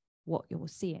what you're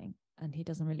seeing, and he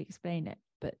doesn't really explain it,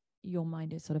 but your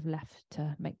mind is sort of left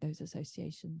to make those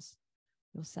associations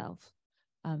yourself.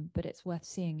 But it's worth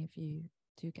seeing if you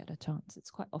do get a chance. It's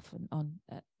quite often on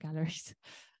at galleries.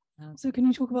 So can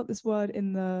you talk about this word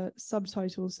in the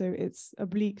subtitle? So it's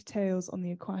oblique tales on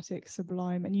the aquatic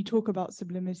sublime, and you talk about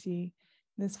sublimity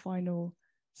in this final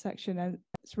section and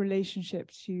its relationship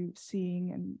to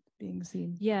seeing and being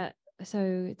seen. Yeah,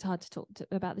 so it's hard to talk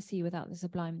about the sea without the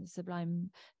sublime. The sublime,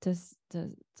 to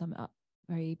sum it up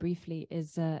very briefly,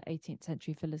 is a 18th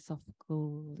century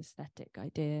philosophical aesthetic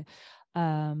idea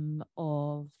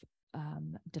of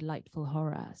delightful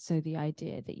horror. So the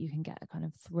idea that you can get a kind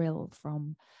of thrill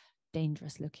from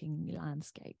dangerous looking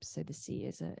landscapes. So the sea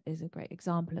is a great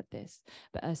example of this.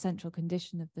 But a central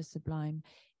condition of the sublime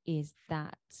is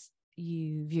that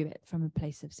you view it from a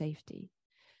place of safety.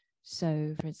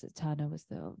 So, for instance, Turner was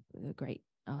the great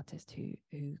artist who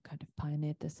kind of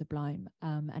pioneered the sublime,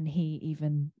 and he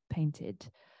even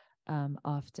painted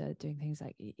after doing things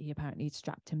like he apparently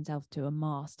strapped himself to a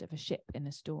mast of a ship in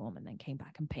a storm and then came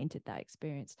back and painted that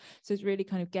experience. So it's really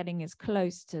kind of getting as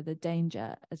close to the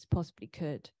danger as possibly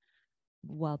could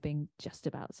while being just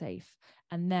about safe,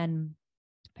 and then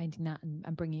painting that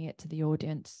and bringing it to the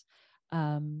audience.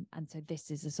 And so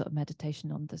this is a sort of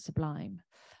meditation on the sublime.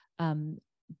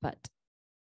 But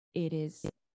it is,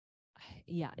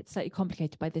 it's slightly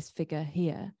complicated by this figure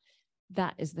here.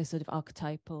 That is the sort of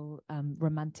archetypal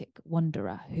romantic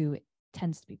wanderer who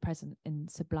tends to be present in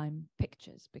sublime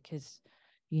pictures, because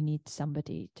you need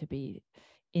somebody to be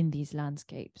in these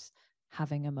landscapes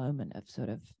having a moment of sort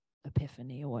of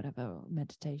epiphany or whatever, or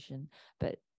meditation.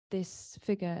 But this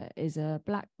figure is a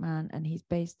black man, and he's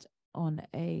based on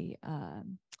a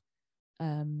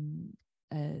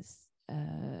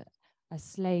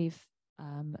slave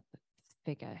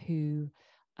figure who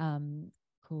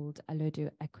called Alodu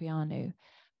Equiano,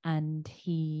 and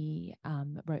he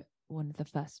wrote one of the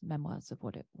first memoirs of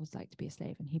what it was like to be a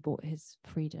slave, and he bought his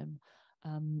freedom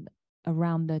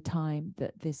around the time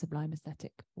that the sublime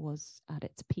aesthetic was at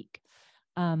its peak.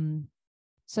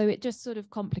 So it just sort of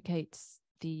complicates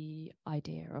the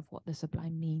idea of what the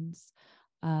sublime means,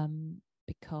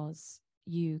 because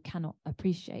you cannot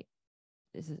appreciate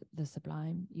the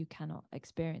sublime, you cannot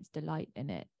experience delight in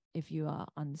it if you are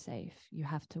unsafe. You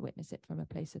have to witness it from a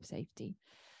place of safety.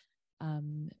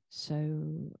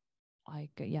 So I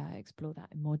explore that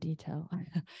in more detail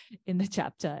in the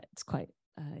chapter. It's quite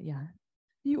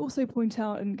You also point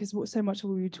out, and because so much of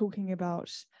what we were talking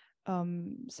about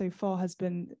so far has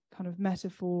been kind of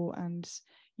metaphor, and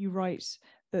you write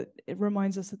that it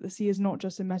reminds us that the sea is not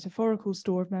just a metaphorical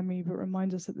store of memory, but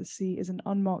reminds us that the sea is an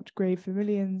unmarked grave for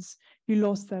millions who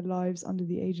lost their lives under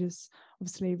the aegis of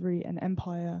slavery and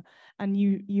empire. And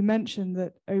you mentioned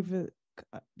that over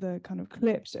the kind of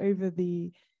clips over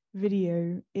the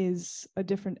video is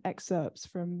different excerpts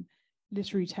from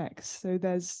literary texts. So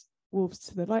there's Wolves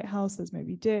to the Lighthouse, there's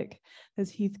Moby Dick,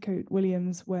 there's Heathcote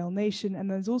Williams' Whale Nation, and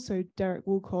there's also Derek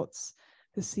Walcott's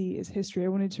The Sea is History. I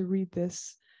wanted to read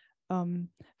this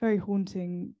very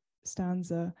haunting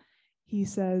stanza. He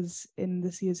says in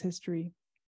The Sea is History,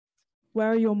 "Where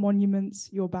are your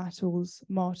monuments, your battles,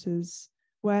 martyrs?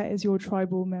 Where is your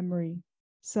tribal memory?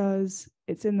 Sirs,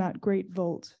 it's in that great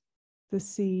vault. The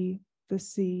sea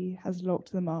has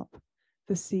locked them up.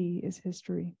 The sea is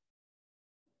history."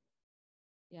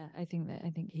 Yeah, I think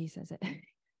he says it.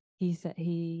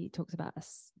 He talks about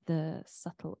the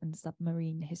subtle and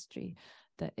submarine history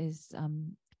that is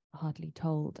hardly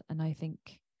told, and I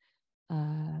think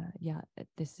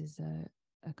this is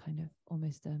a kind of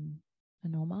almost an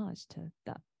homage to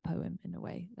that poem in a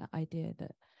way, that idea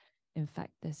that in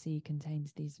fact the sea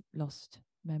contains these lost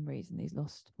memories and these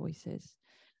lost voices,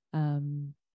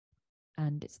 and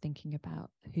it's thinking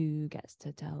about who gets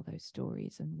to tell those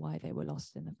stories and why they were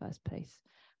lost in the first place,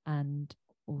 and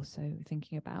also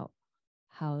thinking about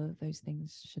how those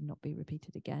things should not be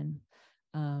repeated again.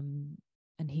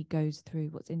 And he goes through,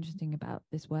 what's interesting about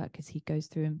this work is he goes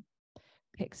through and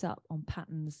picks up on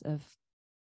patterns of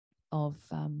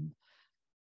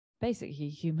basically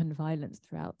human violence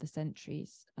throughout the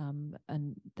centuries,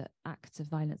 and the acts of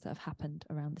violence that have happened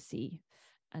around the sea,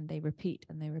 and they repeat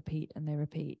and they repeat and they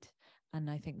repeat. And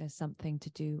I think there's something to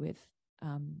do with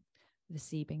the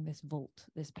sea being this vault,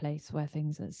 this place where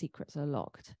secrets are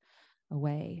locked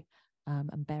away,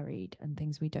 and buried, and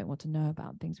things we don't want to know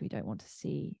about, things we don't want to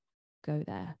see go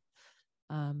there.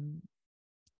 And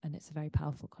it's a very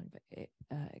powerful kind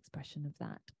of expression of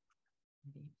that.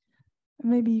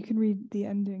 Maybe you can read the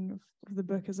ending of the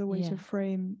book as a way to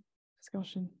frame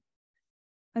discussion.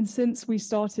 And since we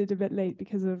started a bit late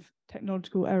because of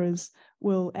technological errors,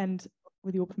 we'll end,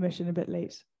 with your permission, a bit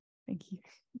late. Thank you.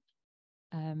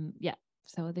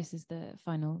 So this is the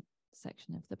final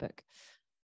section of the book.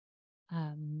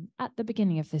 At the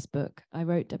beginning of this book, I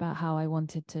wrote about how I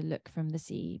wanted to look from the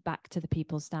sea back to the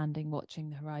people standing watching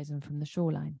the horizon from the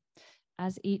shoreline.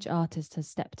 As each artist has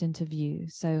stepped into view,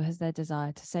 so has their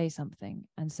desire to say something,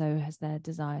 and so has their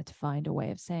desire to find a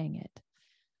way of saying it.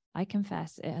 I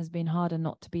confess it has been harder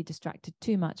not to be distracted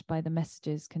too much by the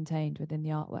messages contained within the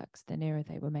artworks the nearer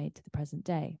they were made to the present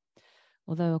day.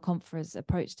 Although Okomfora's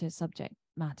approach to his subject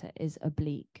matter is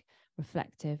oblique,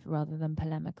 reflective rather than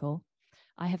polemical,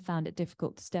 I have found it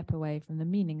difficult to step away from the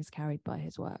meanings carried by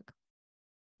his work.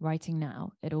 Writing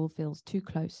now, it all feels too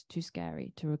close, too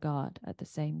scary to regard at the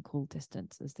same cool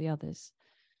distance as the others.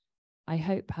 I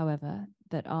hope, however,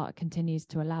 that art continues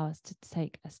to allow us to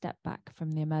take a step back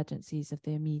from the emergencies of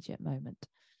the immediate moment.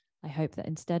 I hope that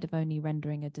instead of only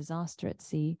rendering a disaster at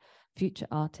sea, future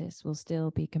artists will still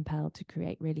be compelled to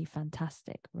create really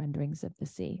fantastic renderings of the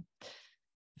sea.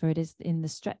 For it is in the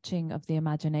stretching of the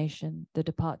imagination, the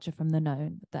departure from the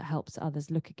known, that helps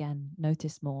others look again,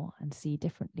 notice more, and see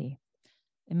differently.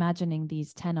 Imagining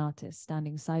these 10 artists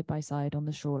standing side by side on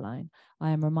the shoreline,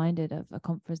 I am reminded of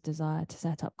Okomfora's desire to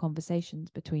set up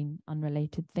conversations between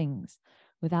unrelated things,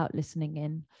 without listening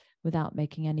in, without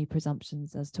making any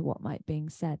presumptions as to what might be being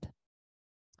said.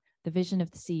 The vision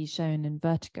of the sea shown in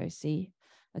Vertigo Sea,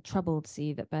 a troubled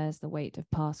sea that bears the weight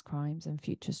of past crimes and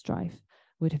future strife,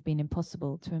 would have been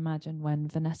impossible to imagine when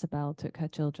Vanessa Bell took her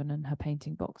children and her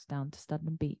painting box down to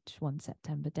Studland Beach one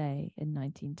September day in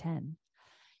 1910.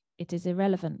 It is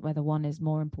irrelevant whether one is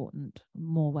more important,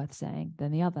 more worth saying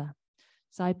than the other.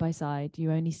 Side by side,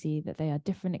 you only see that they are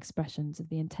different expressions of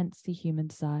the intensely human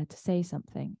desire to say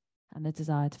something and the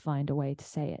desire to find a way to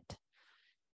say it.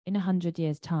 In 100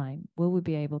 years' time, will we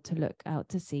be able to look out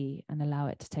to sea and allow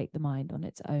it to take the mind on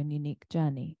its own unique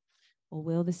journey? Or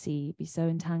will the sea be so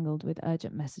entangled with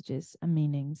urgent messages and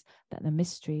meanings that the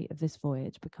mystery of this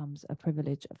voyage becomes a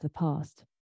privilege of the past?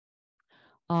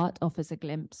 Art offers a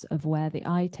glimpse of where the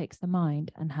eye takes the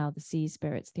mind and how the sea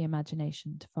spirits the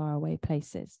imagination to faraway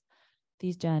places.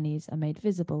 These journeys are made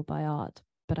visible by art,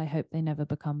 but I hope they never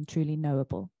become truly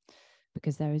knowable,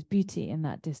 because there is beauty in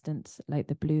that distance, like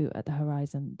the blue at the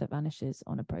horizon that vanishes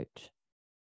on approach.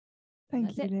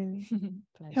 Thank you, Lily.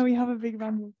 Pleasure. Can we have a big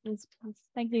round of applause, please?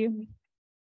 Thank you.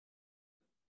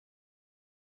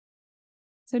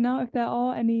 So now, if there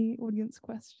are any audience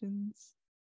questions.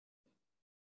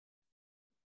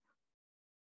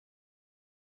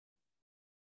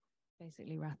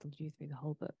 Basically rattled you through the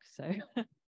whole book, so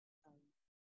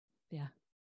yeah.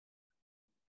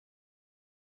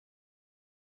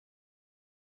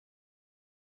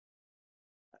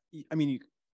 I mean,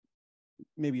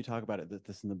 maybe you talk about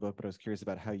this in the book, but I was curious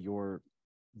about how your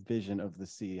vision of the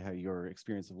sea, how your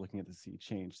experience of looking at the sea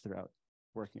changed throughout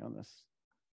working on this?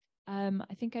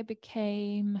 I think I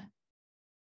became,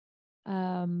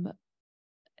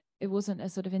 it wasn't a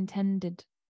sort of intended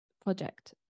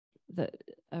project that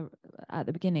at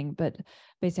the beginning, but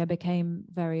basically I became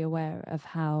very aware of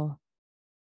how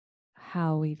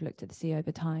we've looked at the sea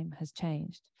over time has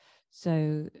changed.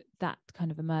 So that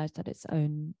kind of emerged as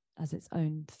its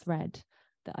own thread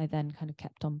that I then kind of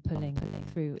kept on pulling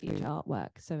through each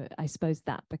artwork. So I suppose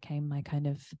that became my kind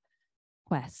of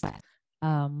quest.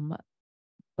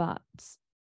 But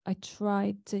I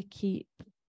tried to keep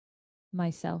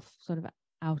myself sort of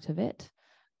out of it.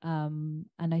 And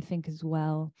I think as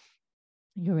well,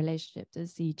 your relationship to the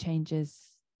sea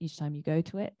changes each time you go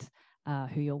to it,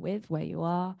 who you're with, where you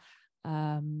are.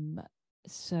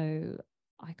 So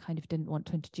I kind of didn't want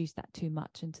to introduce that too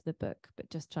much into the book, but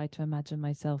just tried to imagine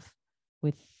myself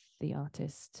with the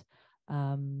artist,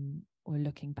 or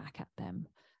looking back at them.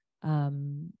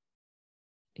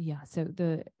 So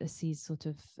the sea's sort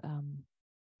of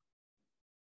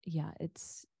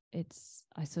it's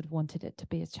I sort of wanted it to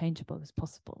be as changeable as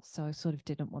possible. So I sort of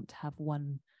didn't want to have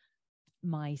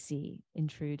my sea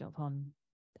intrude upon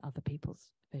other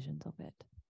people's visions of it.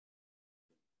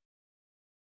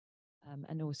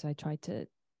 And also I tried to,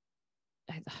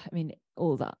 I mean, a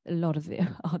lot of the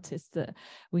artists that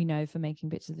we know for making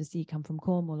pictures of the sea come from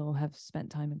Cornwall or have spent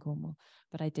time in Cornwall.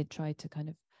 But I did try to kind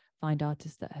of find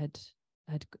artists that had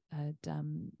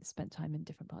spent time in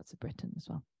different parts of Britain as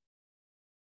well.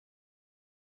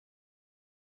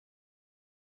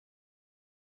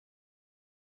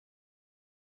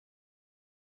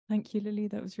 Thank you, Lily.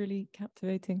 That was really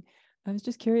captivating. I was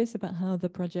just curious about how the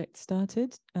project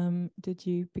started. Did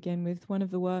you begin with one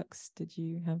of the works? Did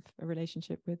you have a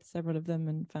relationship with several of them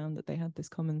and found that they had this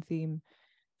common theme?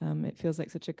 It feels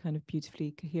like such a kind of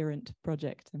beautifully coherent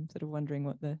project. I'm sort of wondering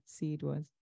what the seed was.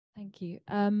 Thank you.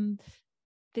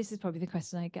 This is probably the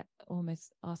question I get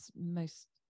almost asked most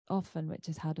often, which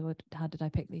is how did I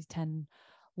pick these 10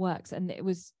 works? And it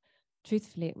was,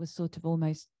 truthfully, it was sort of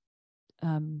almost,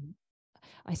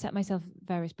 I set myself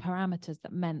various parameters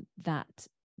that meant that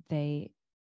they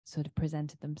sort of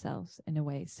presented themselves in a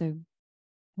way. So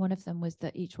one of them was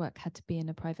that each work had to be in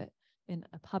a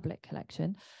public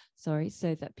collection, so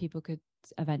that people could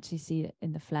eventually see it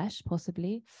in the flesh,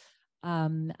 possibly.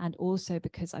 And also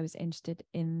because I was interested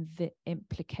in the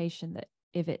implication that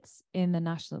if it's in the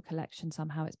national collection,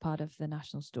 somehow it's part of the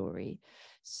national story.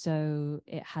 So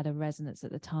it had a resonance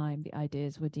at the time. The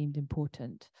ideas were deemed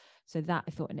important. So that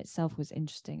I thought in itself was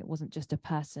interesting. It wasn't just a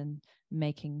person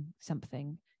making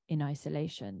something in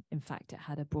isolation. In fact, it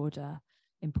had a broader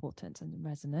importance and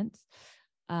resonance.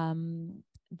 Then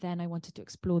I wanted to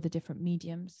explore the different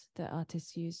mediums that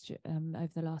artists used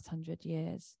over the last 100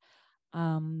 years.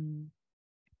 And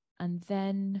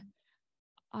then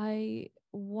I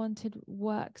wanted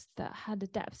works that had a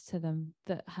depth to them,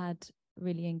 that had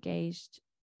really engaged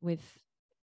with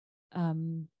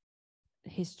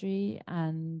history,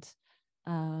 and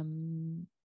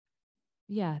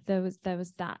there was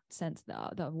that sense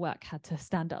that the work had to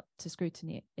stand up to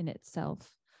scrutiny in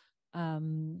itself.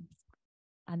 And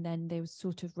then they were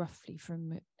sort of roughly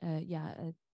from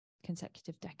a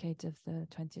consecutive decades of the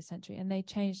 20th century, and they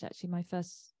changed. Actually, my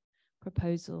first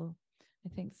proposal, I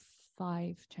think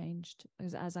 5 changed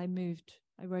as I moved.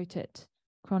 I wrote it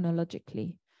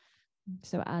chronologically,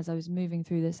 so as I was moving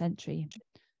through the century,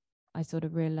 I sort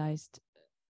of realized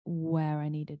where I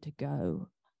needed to go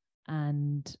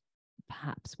and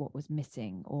perhaps what was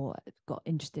missing, or got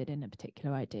interested in a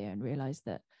particular idea and realized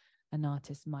that an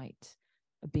artist might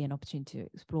be an opportunity to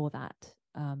explore that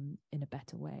in a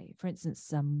better way. For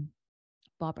instance,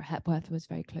 Barbara Hepworth was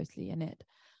very closely in it,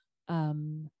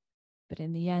 but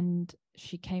in the end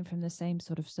she came from the same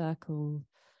sort of circle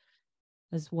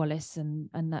as Wallace and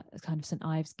that kind of St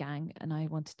Ives gang, and I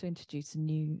wanted to introduce a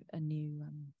new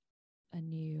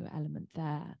element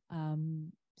there.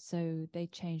 So they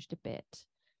changed a bit,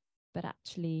 but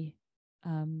actually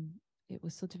it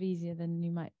was sort of easier than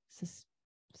you might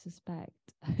suspect.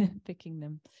 Picking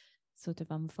them sort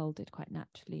of unfolded quite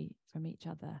naturally from each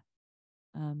other,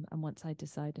 and once I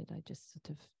decided, I just sort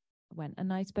of went.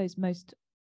 And I suppose most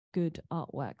good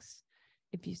artworks,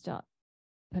 if you start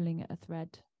pulling at a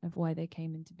thread of why they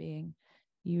came into being,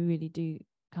 you really do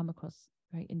come across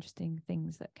very interesting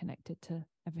things that connected to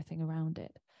everything around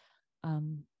it.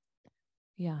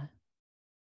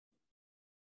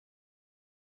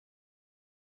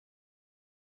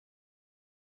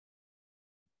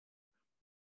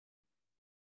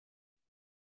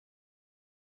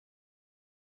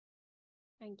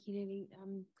 Thank you, Lily.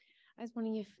 I was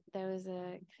wondering if there was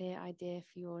a clear idea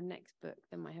for your next book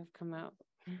that might have come out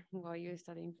while you were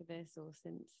studying for this or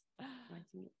since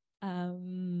writing it?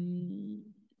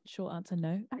 Short answer,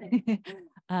 no.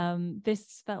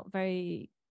 This felt very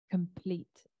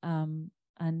complete, and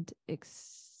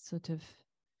sort of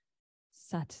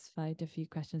satisfied a few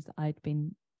questions that I'd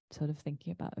been sort of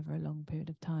thinking about over a long period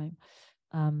of time.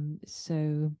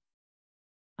 So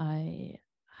I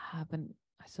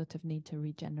sort of need to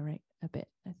regenerate a bit,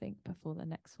 I think, before the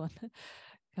next one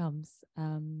comes.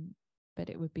 But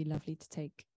it would be lovely to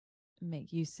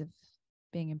make use of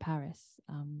being in Paris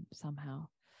somehow.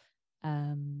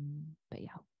 But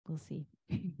yeah, we'll see.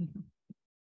 I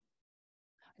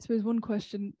suppose one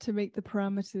question to make the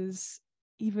parameters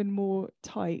even more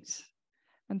tight,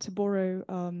 and to borrow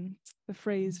the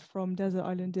phrase from Desert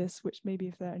Island Disc, which maybe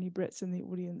if there are any Brits in the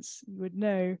audience, you would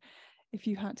know, if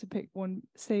you had to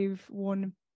save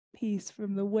one piece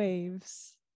from the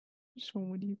waves, which one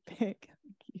would you pick?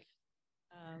 Thank you.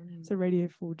 It's a Radio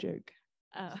 4 joke.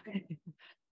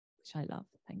 Which I love.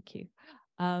 Thank you.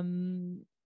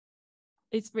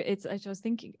 It's. I was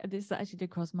thinking this actually did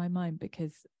cross my mind,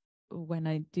 because when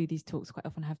I do these talks, quite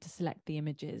often I have to select the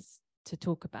images to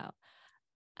talk about,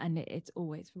 and it's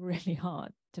always really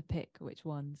hard to pick which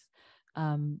ones,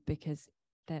 because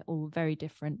they're all very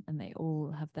different and they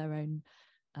all have their own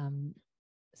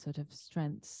sort of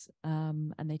strengths,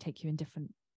 and they take you in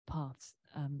different paths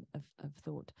of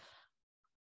thought.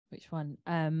 Which one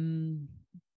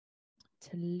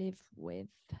to live with?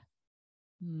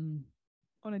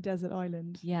 On a desert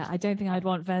island. Yeah, I don't think I'd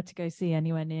want Vertigo Sea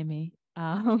anywhere near me.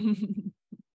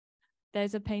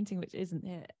 There's a painting which isn't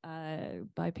here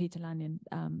by Peter Lanyon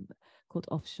called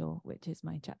Offshore, which is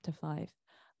my chapter 5,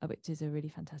 which is a really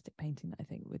fantastic painting that I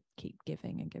think would keep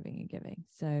giving and giving and giving.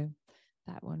 So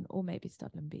that one, or maybe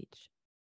Studland Beach.